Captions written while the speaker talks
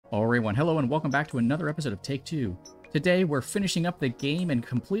Alright everyone, hello and welcome back to another episode of Take 2. Today we're finishing up the game and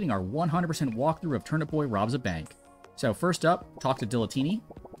completing our 100% walkthrough of Turnip Boy Robs a Bank. So first up, talk to Dilatini.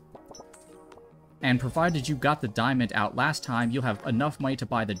 And provided you got the diamond out last time, you'll have enough money to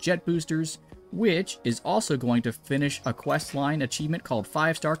buy the jet boosters, which is also going to finish a quest line achievement called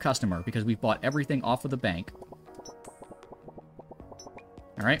 5-star customer, because we've bought everything off of the bank.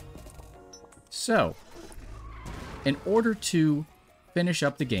 Alright. So, in order to finish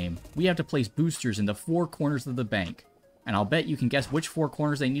up the game, we have to place boosters in the 4 corners of the bank. And I'll bet you can guess which 4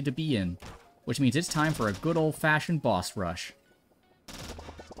 corners they need to be in, which means it's time for a good old-fashioned boss rush.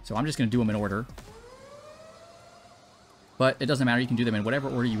 So I'm just going to do them in order. But it doesn't matter, you can do them in whatever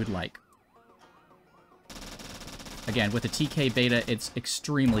order you would like. Again, with the TK beta, it's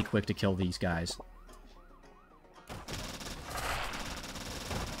extremely quick to kill these guys.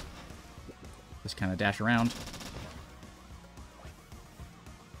 Just kind of dash around.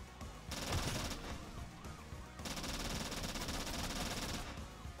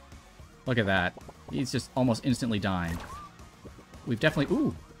 Look at that. He's just almost instantly dying. We've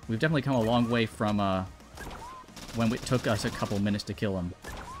definitely come a long way from when it took us a couple minutes to kill him.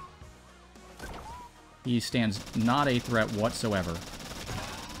 He stands not a threat whatsoever.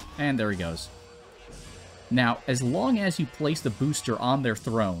 And there he goes. Now, as long as you place the booster on their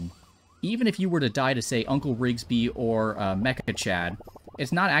throne, even if you were to die to, say, Uncle Rigsby or Mecha Chad,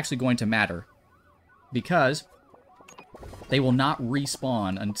 it's not actually going to matter. Because they will not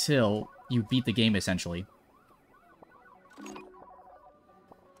respawn until you beat the game, essentially.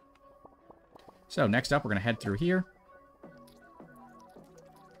 So, next up, we're going to head through here.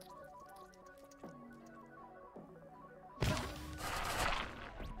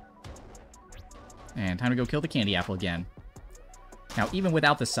 And time to go kill the candy apple again. Now, even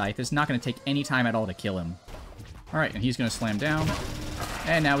without the scythe, it's not going to take any time at all to kill him. Alright, and he's going to slam down.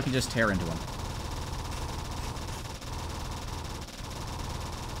 And now we can just tear into him.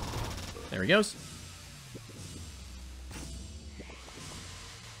 There he goes.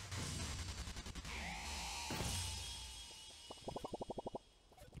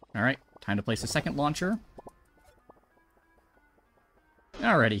 Alright, time to place the second launcher.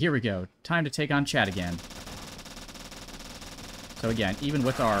 Alrighty, here we go. Time to take on Chad again. So again, even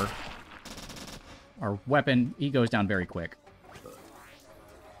with our weapon, he goes down very quick.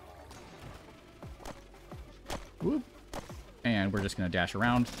 Whoop. And we're just going to dash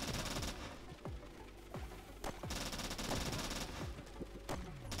around.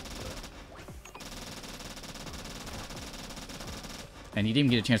 And he didn't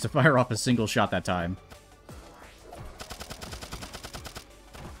even get a chance to fire off a single shot that time.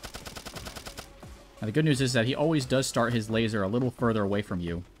 Now, the good news is that he always does start his laser a little further away from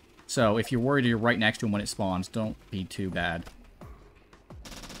you. So, if you're worried you're right next to him when it spawns, don't be too bad.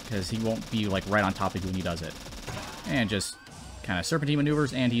 Because he won't be, like, right on top of you when he does it. And just kind of serpentine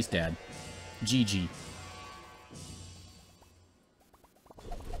maneuvers, and he's dead. GG.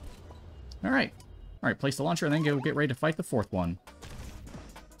 Alright. Alright, place the launcher, and then go get ready to fight the 4th one.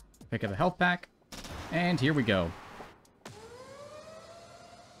 Pick up a health pack, and here we go.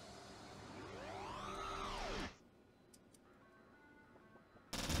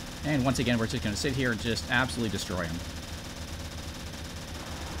 And once again, we're just going to sit here and just absolutely destroy him.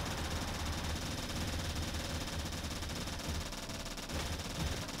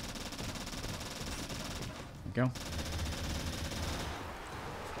 There we go.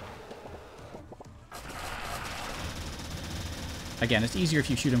 Again, it's easier if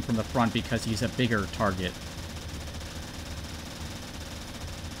you shoot him from the front because he's a bigger target.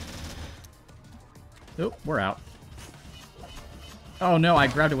 Oh, we're out. Oh no, I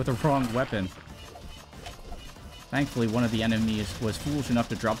grabbed it with the wrong weapon. Thankfully, one of the enemies was foolish enough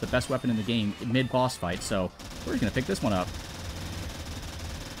to drop the best weapon in the game mid-boss fight, so we're just going to pick this one up.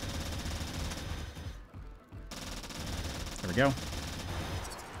 There we go.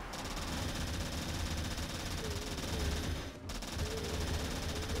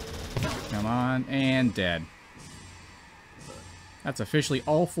 Come on, and dead. That's officially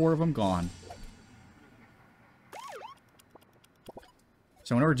all 4 of them gone.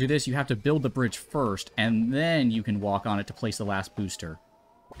 So in order to do this, you have to build the bridge first, and then you can walk on it to place the last booster.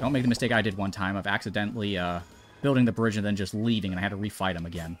 Don't make the mistake I did one time of accidentally building the bridge and then just leaving, and I had to refight him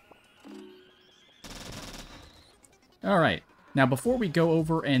again. Alright. Now, before we go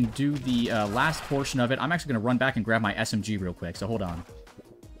over and do the last portion of it, I'm actually going to run back and grab my SMG real quick, so hold on.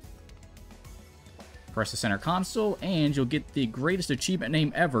 Press the center console, and you'll get the greatest achievement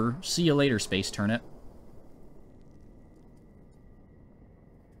name ever. See you later, Space Turnip.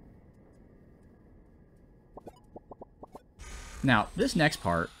 Now, this next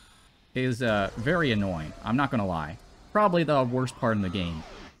part is very annoying. I'm not going to lie. Probably the worst part in the game.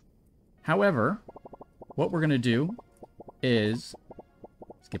 However, what we're going to do is...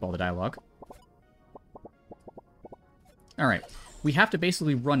 skip all the dialogue. Alright. We have to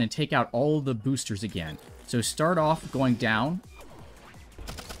basically run and take out all the boosters again. So start off going down.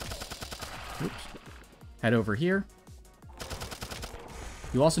 Oops. Head over here.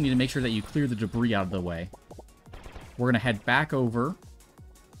 You also need to make sure that you clear the debris out of the way. We're going to head back over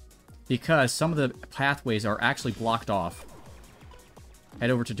because some of the pathways are actually blocked off. Head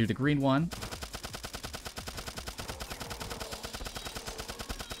over to do the green one.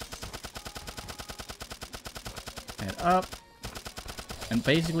 Head up. And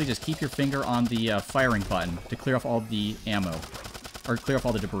basically just keep your finger on the firing button to clear off all the ammo. Or clear off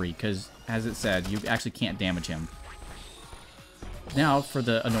all the debris, because, as it said, you actually can't damage him. Now, for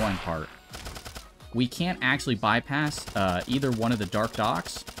the annoying part. We can't actually bypass either one of the dark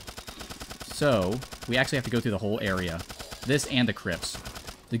docks. So, we actually have to go through the whole area. This and the crypts.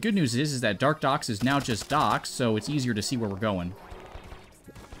 The good news is that dark docks is now just docks, so it's easier to see where we're going.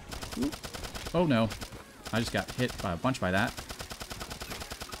 Ooh. Oh no. I just got hit by a bunch by that.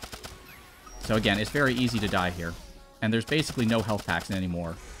 So again, it's very easy to die here. And there's basically no health packs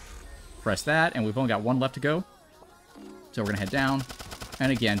anymore. Press that, and we've only got one left to go. So we're going to head down.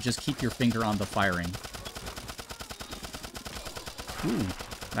 And again, just keep your finger on the firing. Ooh,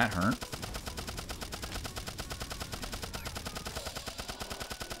 that hurt.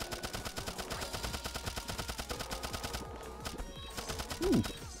 Ooh.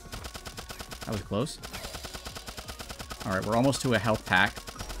 That was close. Alright, we're almost to a health pack.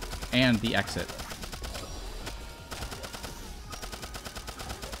 And the exit.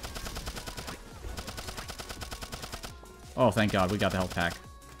 Oh, thank God, we got the health pack.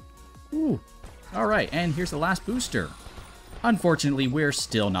 Ooh. Alright, and here's the last booster. Unfortunately, we're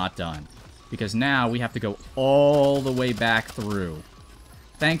still not done. Because now we have to go all the way back through.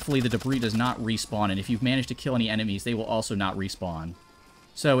 Thankfully, the debris does not respawn, and if you've managed to kill any enemies, they will also not respawn.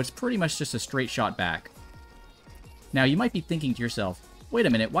 So it's pretty much just a straight shot back. Now, you might be thinking to yourself, wait a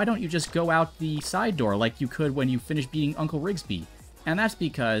minute, why don't you just go out the side door like you could when you finished beating Uncle Rigsby? And that's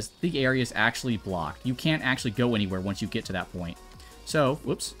because the area is actually blocked. You can't actually go anywhere once you get to that point. So,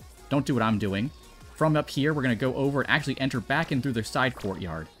 whoops, don't do what I'm doing. From up here, we're going to go over and actually enter back in through the side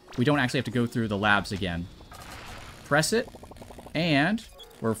courtyard. We don't actually have to go through the labs again. Press it, and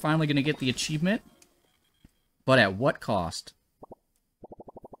we're finally going to get the achievement. But at what cost?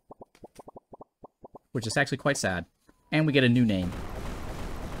 Which is actually quite sad. And we get a new name.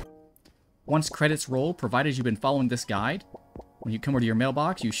 Once credits roll, provided you've been following this guide, when you come over to your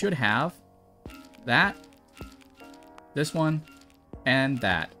mailbox, you should have that, this one, and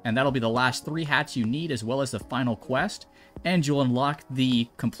that. And that'll be the last 3 hats you need, as well as the final quest. And you'll unlock the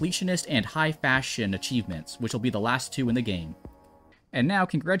Completionist and High Fashion achievements, which will be the last 2 in the game. And now,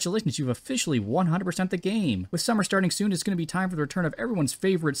 congratulations, you've officially 100% the game. With summer starting soon, it's going to be time for the return of everyone's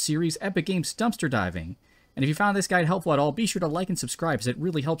favorite series, Epic Games Dumpster Diving. And if you found this guide helpful at all, be sure to like and subscribe, as it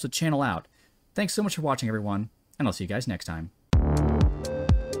really helps the channel out. Thanks so much for watching, everyone, and I'll see you guys next time.